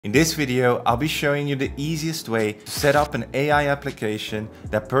In this video, I'll be showing you the easiest way to set up an AI application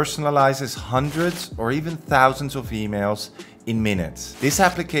that personalizes hundreds or even thousands of emails in minutes. This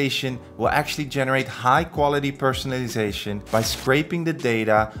application will actually generate high quality personalization by scraping the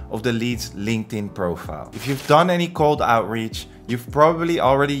data of the lead's LinkedIn profile. If you've done any cold outreach, you've probably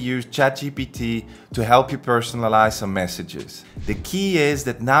already used ChatGPT to help you personalize some messages. The key is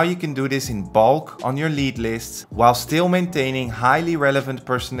that now you can do this in bulk on your lead lists while still maintaining highly relevant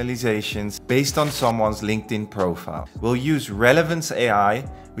personalizations based on someone's LinkedIn profile. We'll use Relevance AI,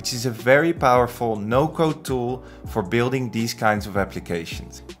 which is a very powerful no-code tool for building these kinds of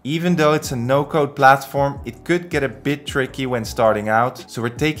applications. Even though it's a no-code platform, it could get a bit tricky when starting out, so we're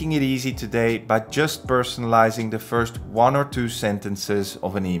taking it easy today by just personalizing the first 1 or 2 sentences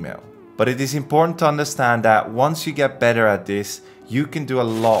of an email. But it is important to understand that once you get better at this, you can do a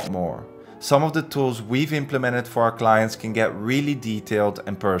lot more. Some of the tools we've implemented for our clients can get really detailed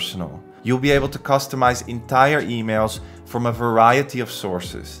and personal. You'll be able to customize entire emails from a variety of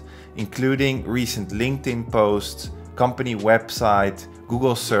sources, including recent LinkedIn posts, company website,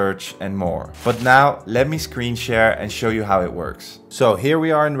 Google search, and more. But now let me screen share and show you how it works. So here we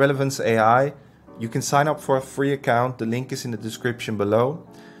are in Relevance AI. You can sign up for a free account. The link is in the description below.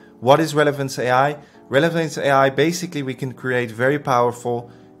 What is Relevance AI? Relevance AI, basically we can create very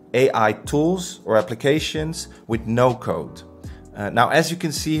powerful AI tools or applications with no code. Now, as you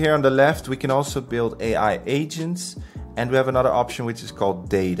can see here on the left, we can also build AI agents, and we have another option which is called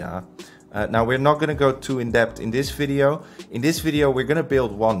data. Now, we're not going to go too in depth in this video. In this video, we're going to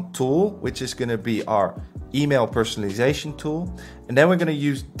build one tool, which is going to be our email personalization tool. And then we're going to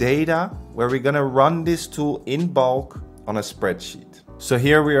use data, where we're going to run this tool in bulk on a spreadsheet. So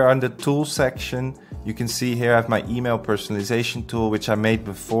here we are on the tool section. You can see here I have my email personalization tool, which I made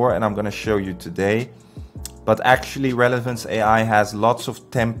before, and I'm going to show you today. But actually Relevance AI has lots of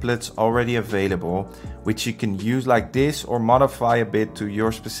templates already available, which you can use like this or modify a bit to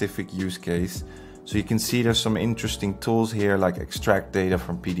your specific use case. So you can see there's some interesting tools here like extract data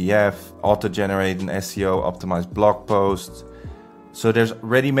from PDF, auto-generate an SEO optimized blog post. So there's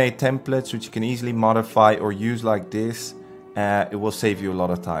ready-made templates which you can easily modify or use like this. It will save you a lot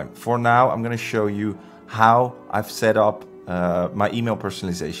of time. For now, I'm going to show you how I've set up my email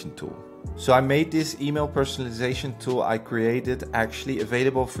personalization tool. So I made this email personalization tool I created actually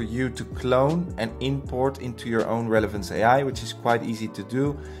available for you to clone and import into your own Relevance AI, which is quite easy to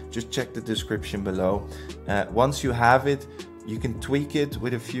do. Just check the description below. Once you have it, you can tweak it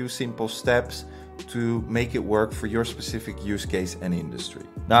with a few simple steps to make it work for your specific use case and industry.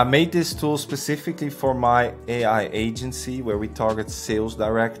 Now, I made this tool specifically for my AI agency where we target sales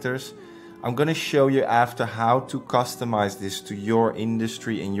directors. I'm going to show you after how to customize this to your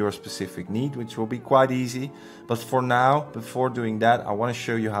industry and your specific need, which will be quite easy. But for now, before doing that, I want to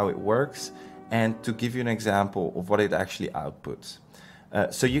show you how it works and to give you an example of what it actually outputs.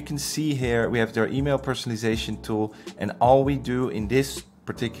 So you can see here we have their email personalization tool, and all we do in this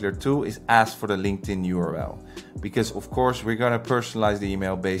particular tool is ask for the LinkedIn URL, because of course we're going to personalize the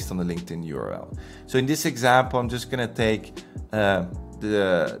email based on the LinkedIn URL. So in this example, I'm just going to take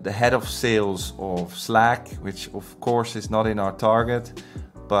the head of sales of Slack, which of course is not in our target,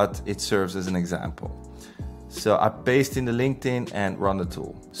 but it serves as an example. So I paste in the LinkedIn and run the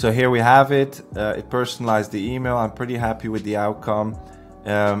tool. So here we have it. It personalized the email. I'm pretty happy with the outcome.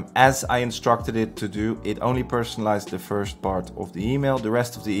 As I instructed it to do, it only personalized the first part of the email. The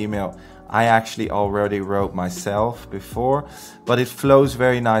rest of the email I actually already wrote myself before, but it flows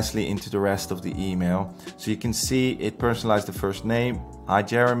very nicely into the rest of the email. So you can see it personalized the first name, hi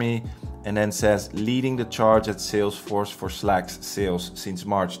Jeremy, and then says leading the charge at Salesforce for Slack's sales since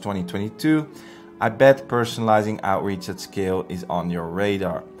March 2022. I bet personalizing outreach at scale is on your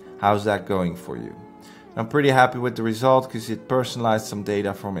radar. How's that going for you? I'm pretty happy with the result because it personalized some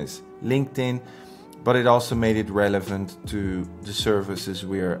data from his LinkedIn, but it also made it relevant to the services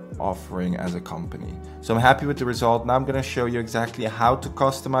we're offering as a company. So I'm happy with the result. Now I'm going to show you exactly how to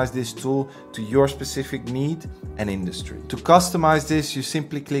customize this tool to your specific need and industry. To customize this, you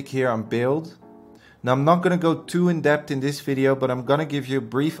simply click here on Build. Now I'm not going to go too in depth in this video, but I'm going to give you a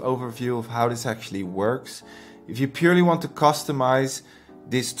brief overview of how this actually works. If you purely want to customize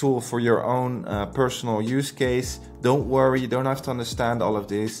this tool for your own personal use case, don't worry, you don't have to understand all of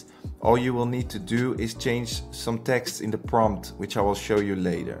this. All you will need to do is change some text in the prompt, which I will show you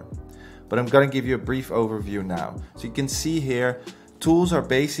later. But I'm going to give you a brief overview now. So you can see here, tools are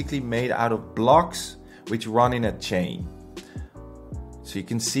basically made out of blocks which run in a chain. So you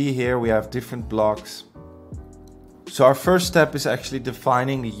can see here we have different blocks. So our first step is actually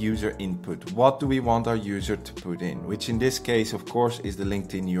defining the user input. What do we want our user to put in? Which in this case, of course, is the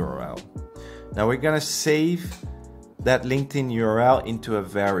LinkedIn URL. Now we're going to save that LinkedIn URL into a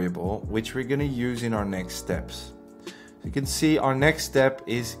variable, which we're going to use in our next steps. So you can see our next step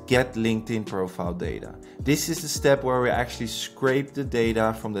is get LinkedIn profile data. This is the step where we actually scrape the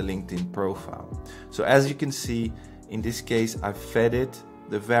data from the LinkedIn profile. So as you can see, in this case, I've fed it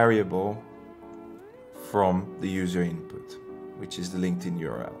the variable from the user input, which is the LinkedIn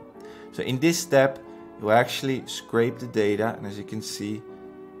URL. So in this step, you actually scrape the data, and as you can see,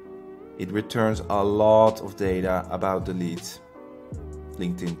 it returns a lot of data about the lead's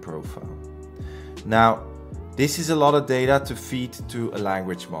LinkedIn profile. Now, this is a lot of data to feed to a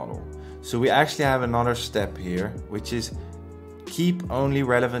language model. So we actually have another step here, which is keep only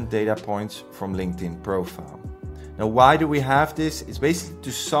relevant data points from LinkedIn profile. Now, why do we have this? It's basically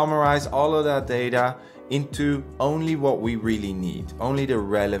to summarize all of that data into only what we really need, only the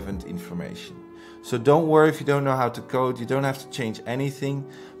relevant information. So don't worry if you don't know how to code, you don't have to change anything,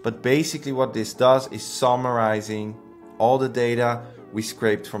 but basically what this does is summarizing all the data we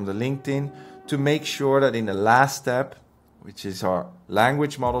scraped from the LinkedIn to make sure that in the last step, which is our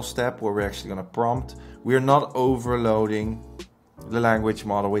language model step where we're actually going to prompt, we're not overloading the language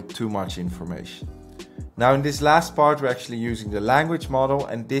model with too much information. Now in this last part, we're actually using the language model,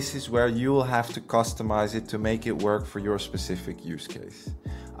 and this is where you will have to customize it to make it work for your specific use case.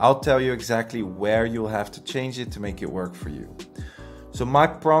 I'll tell you exactly where you'll have to change it to make it work for you. So my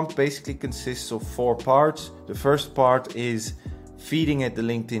prompt basically consists of 4 parts. The first part is feeding it the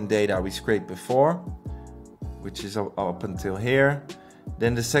LinkedIn data we scraped before, which is up until here.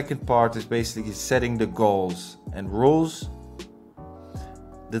 Then the second part is basically setting the goals and rules.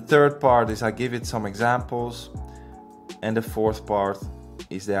 The third part is I give it some examples. And the fourth part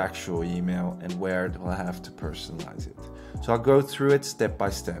is the actual email and where it will have to personalize it. So I'll go through it step by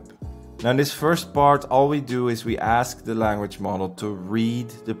step. Now in this first part, all we do is we ask the language model to read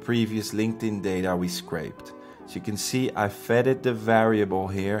the previous LinkedIn data we scraped. So you can see I fed it the variable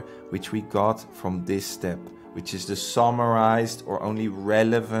here, which we got from this step, which is the summarized or only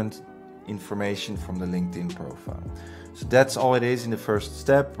relevant information from the LinkedIn profile. So that's all it is in the first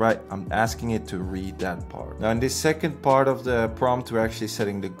step, right? I'm asking it to read that part. Now in this second part of the prompt, we're actually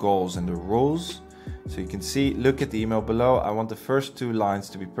setting the goals and the rules. So you can see, look at the email below. I want the first 2 lines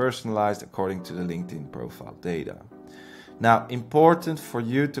to be personalized according to the LinkedIn profile data. Now, important for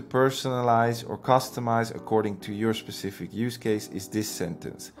you to personalize or customize according to your specific use case is this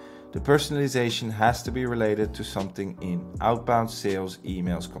sentence. The personalization has to be related to something in outbound sales,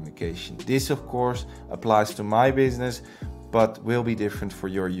 emails, communication. This, of course, applies to my business, but will be different for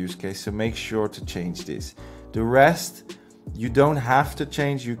your use case. So make sure to change this. The rest, you don't have to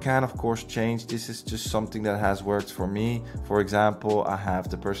change. You can, of course, change. This is just something that has worked for me. For example, I have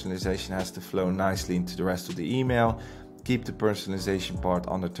the personalization has to flow nicely into the rest of the email. Keep the personalization part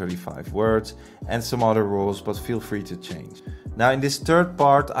under 35 words and some other rules, but feel free to change. Now in this third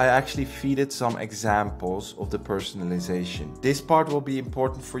part, I actually feed it some examples of the personalization. This part will be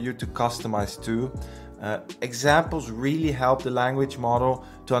important for you to customize too. Examples really help the language model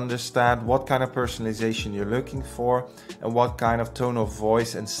to understand what kind of personalization you're looking for and what kind of tone of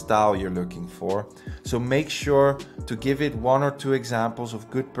voice and style you're looking for. So make sure to give it 1 or 2 examples of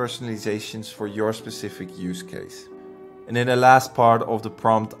good personalizations for your specific use case. And in the last part of the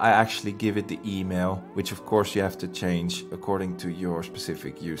prompt, I actually give it the email, which of course you have to change according to your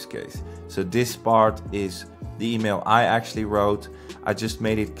specific use case. So this part is the email I actually wrote. I just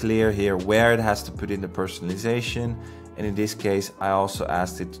made it clear here where it has to put in the personalization. And in this case, I also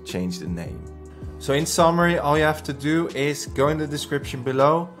asked it to change the name. So in summary, all you have to do is go in the description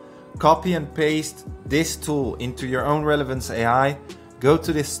below, copy and paste this tool into your own Relevance AI, go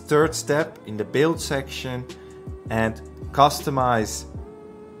to this third step in the build section and customize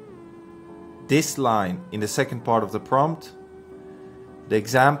this line in the second part of the prompt, the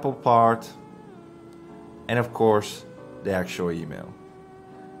example part, and of course the actual email.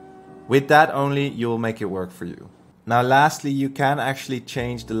 With that only, you will make it work for you. Now lastly, you can actually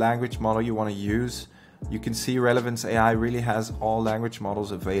change the language model you want to use. You can see Relevance AI really has all language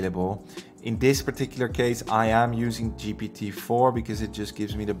models available. In this particular case, I am using GPT-4 because it just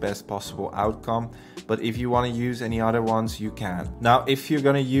gives me the best possible outcome. But if you want to use any other ones, you can. Now, if you're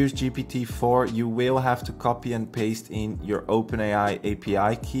going to use GPT-4, you will have to copy and paste in your OpenAI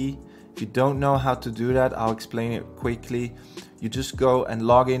API key. If you don't know how to do that, I'll explain it quickly. You just go and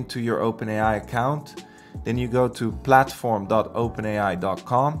log into your OpenAI account. Then you go to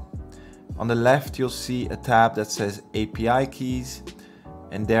platform.openai.com. On the left, you'll see a tab that says API keys,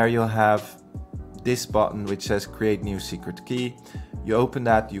 and there you'll have this button which says create new secret key. You open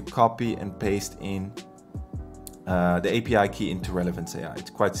that, you copy and paste in the API key into Relevance AI. It's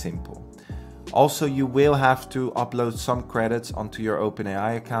quite simple. Also, you will have to upload some credits onto your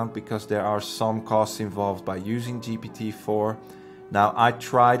OpenAI account because there are some costs involved by using GPT-4. Now, I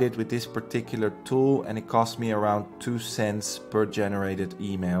tried it with this particular tool and it cost me around 2 cents per generated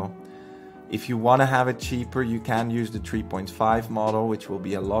email. If you want to have it cheaper, you can use the 3.5 model, which will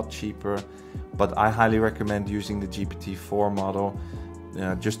be a lot cheaper, but I highly recommend using the GPT-4 model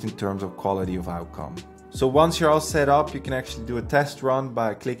just in terms of quality of outcome. So once you're all set up, you can actually do a test run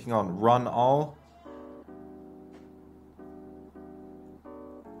by clicking on Run All.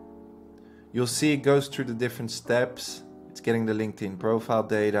 You'll see it goes through the different steps. It's getting the LinkedIn profile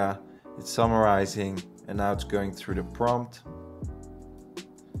data, it's summarizing, and now it's going through the prompt.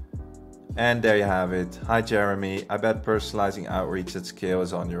 And there you have it. Hi Jeremy, I bet personalizing outreach at scale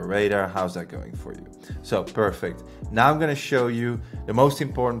is on your radar. How's that going for you? So perfect. Now I'm going to show you the most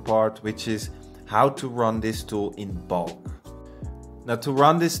important part, which is how to run this tool in bulk. Now to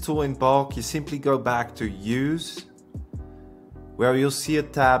run this tool in bulk, you simply go back to Use, where you'll see a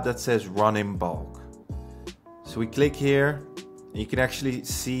tab that says Run in Bulk. So we click here, and you can actually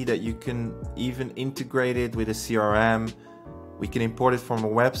see that you can even integrate it with a CRM. We can import it from a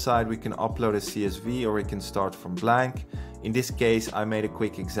website, we can upload a CSV, or we can start from blank. In this case, I made a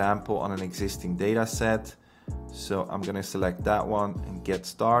quick example on an existing data set. So I'm going to select that one and get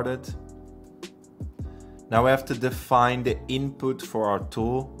started. Now we have to define the input for our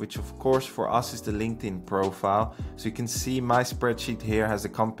tool, which of course for us is the LinkedIn profile. So you can see my spreadsheet here has the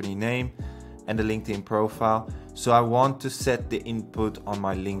company name and the LinkedIn profile. So I want to set the input on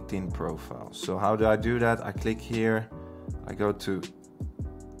my LinkedIn profile. So how do I do that? I click here, I go to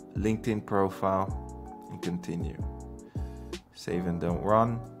LinkedIn profile and continue. Save and don't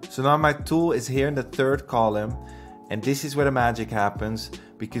run. So now my tool is here in the third column, and this is where the magic happens,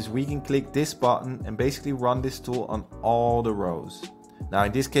 because we can click this button and basically run this tool on all the rows. Now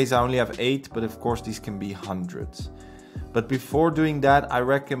in this case I only have 8, but of course these can be hundreds. But before doing that, I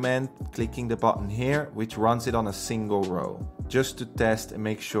recommend clicking the button here, which runs it on a single row, just to test and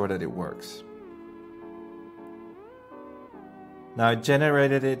make sure that it works. Now I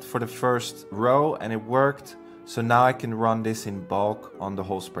generated it for the first row and it worked, so now I can run this in bulk on the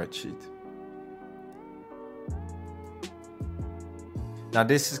whole spreadsheet. Now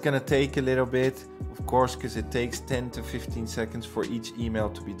this is going to take a little bit, of course, because it takes 10 to 15 seconds for each email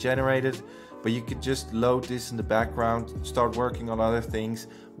to be generated, but you could just load this in the background, start working on other things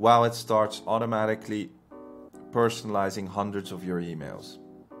while it starts automatically personalizing hundreds of your emails.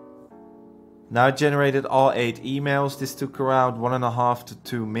 Now I generated all 8 emails. This took around 1.5 to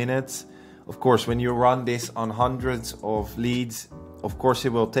 2 minutes. Of course, when you run this on hundreds of leads, of course it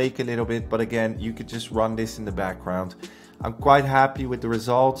will take a little bit, but again, you could just run this in the background. I'm quite happy with the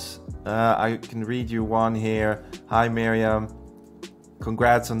results. I can read you one here. Hi Miriam,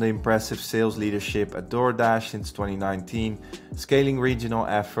 congrats on the impressive sales leadership at DoorDash since 2019. Scaling regional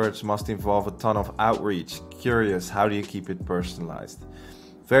efforts must involve a ton of outreach. Curious, how do you keep it personalized?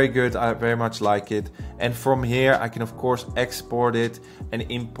 Very good, I very much like it. And from here, I can of course export it and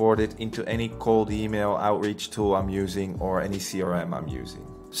import it into any cold email outreach tool I'm using or any CRM I'm using.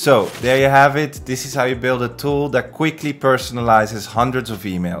 So there you have it. This is how you build a tool that quickly personalizes hundreds of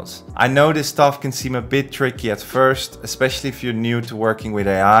emails. I know this stuff can seem a bit tricky at first, especially if you're new to working with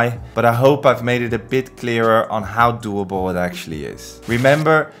AI, but I hope I've made it a bit clearer on how doable it actually is.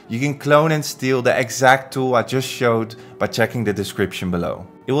 Remember, you can clone and steal the exact tool I just showed by checking the description below.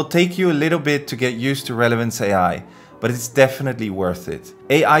 It will take you a little bit to get used to Relevance AI, but it's definitely worth it.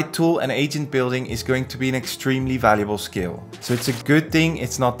 AI tool and agent building is going to be an extremely valuable skill. So it's a good thing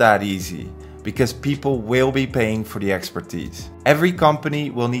it's not that easy, because people will be paying for the expertise. Every company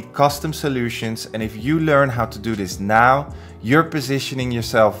will need custom solutions, and if you learn how to do this now, you're positioning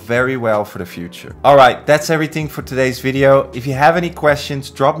yourself very well for the future. Alright, that's everything for today's video. If you have any questions,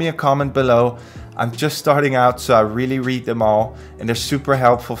 drop me a comment below. I'm just starting out, so I really read them all, and they're super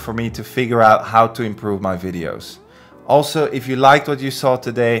helpful for me to figure out how to improve my videos. Also, if you liked what you saw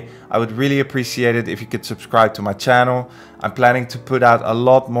today, I would really appreciate it if you could subscribe to my channel. I'm planning to put out a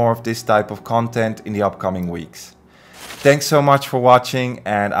lot more of this type of content in the upcoming weeks. Thanks so much for watching,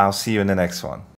 and I'll see you in the next one.